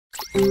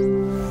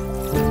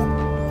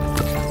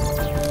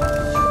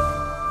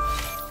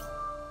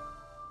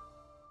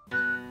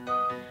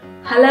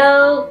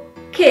Hello,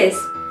 kids!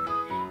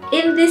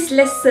 In this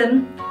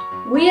lesson,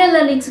 we are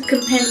learning to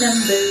compare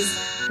numbers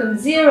from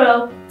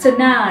 0 to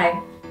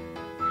 9.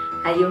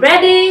 Are you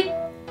ready?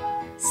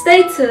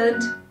 Stay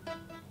tuned!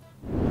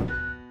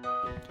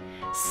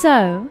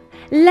 So,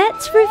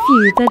 let's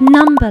review the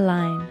number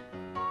line.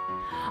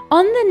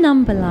 On the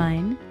number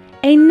line,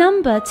 a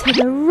number to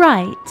the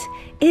right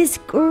is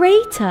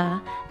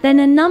greater than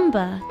a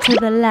number to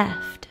the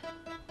left,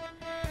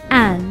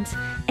 and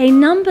a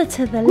number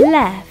to the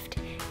left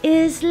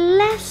is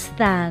less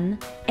than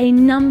a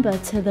number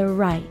to the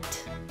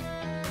right.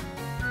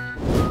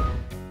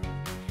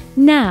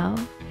 Now,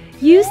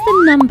 use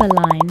the number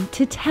line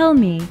to tell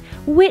me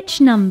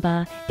which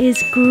number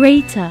is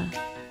greater,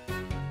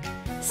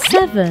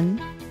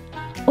 7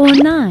 or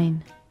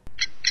 9.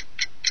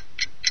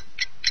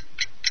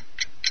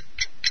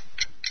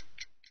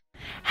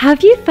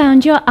 Have you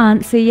found your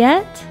answer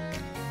yet?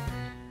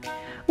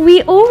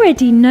 We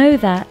already know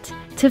that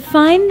to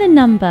find the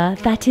number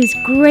that is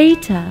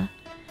greater,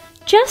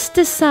 just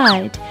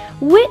decide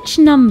which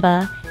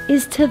number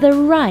is to the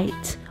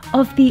right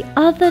of the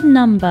other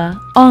number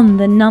on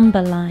the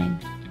number line.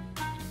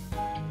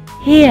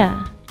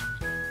 Here,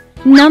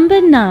 number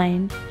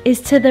 9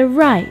 is to the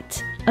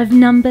right of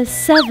number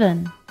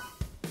 7.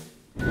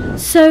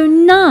 So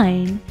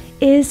 9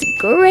 is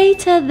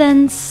greater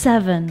than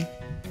 7.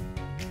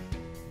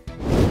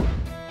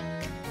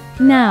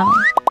 Now,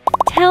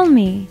 tell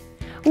me,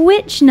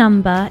 which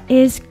number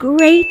is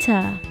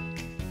greater,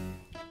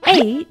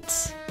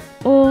 8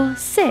 or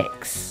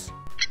 6?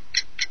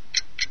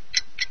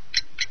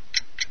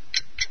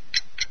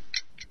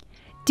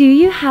 Do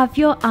you have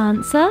your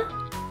answer?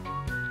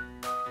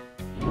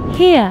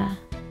 Here,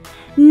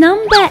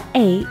 number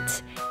 8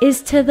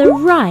 is to the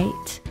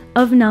right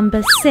of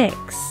number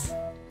 6.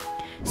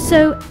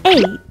 So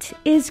 8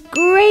 is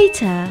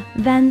greater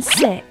than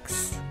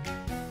 6.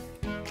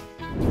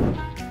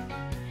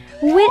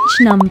 Which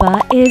number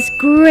is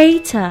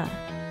greater,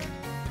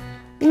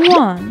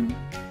 1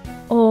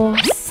 or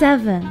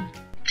 7?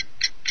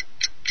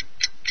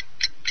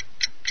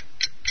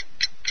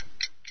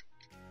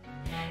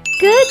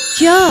 Good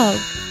job!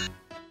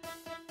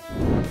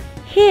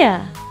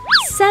 Here,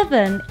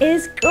 7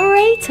 is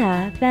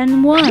greater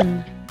than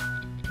 1.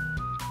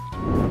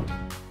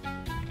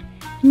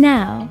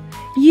 Now,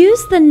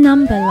 use the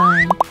number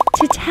line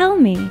to tell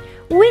me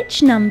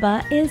which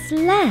number is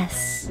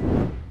less,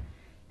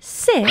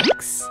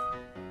 6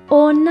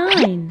 or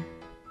 9.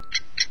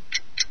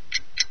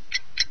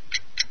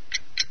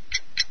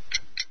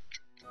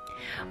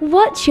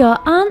 What's your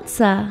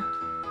answer?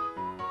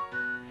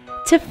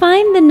 To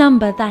find the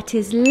number that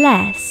is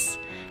less,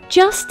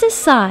 just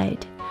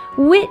decide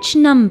which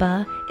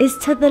number is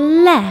to the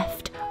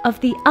left of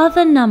the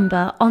other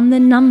number on the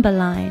number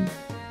line.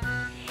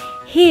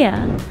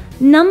 Here,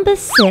 number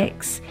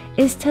 6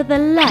 is to the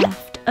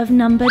left of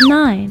number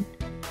 9.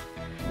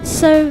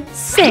 So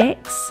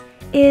 6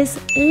 is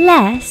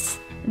less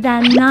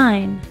than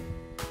 9.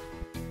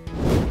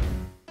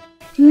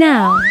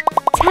 Now,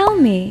 tell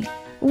me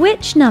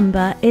which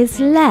number is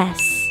less,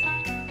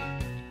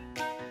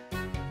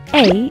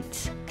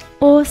 8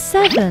 or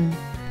 7?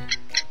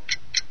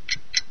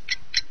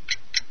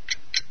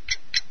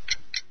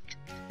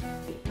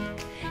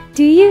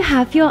 Do you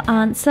have your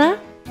answer?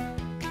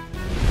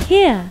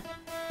 Here,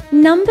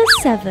 number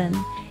 7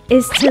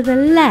 is to the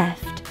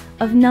left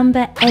of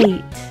number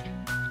 8.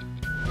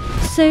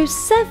 So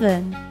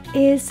 7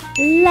 is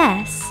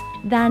less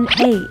than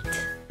 8.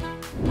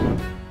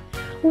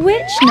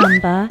 Which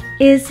number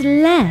is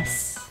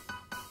less,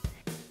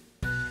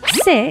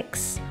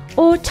 6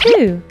 or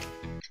 2?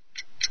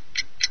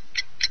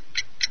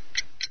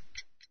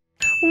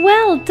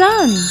 Well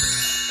done!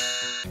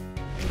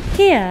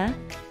 Here,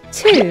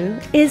 2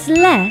 is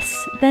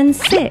less than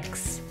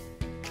 6.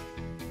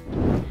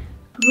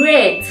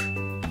 Great!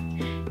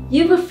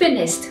 You've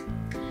finished.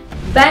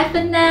 Bye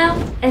for now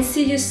and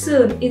see you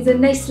soon in the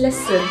next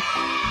lesson.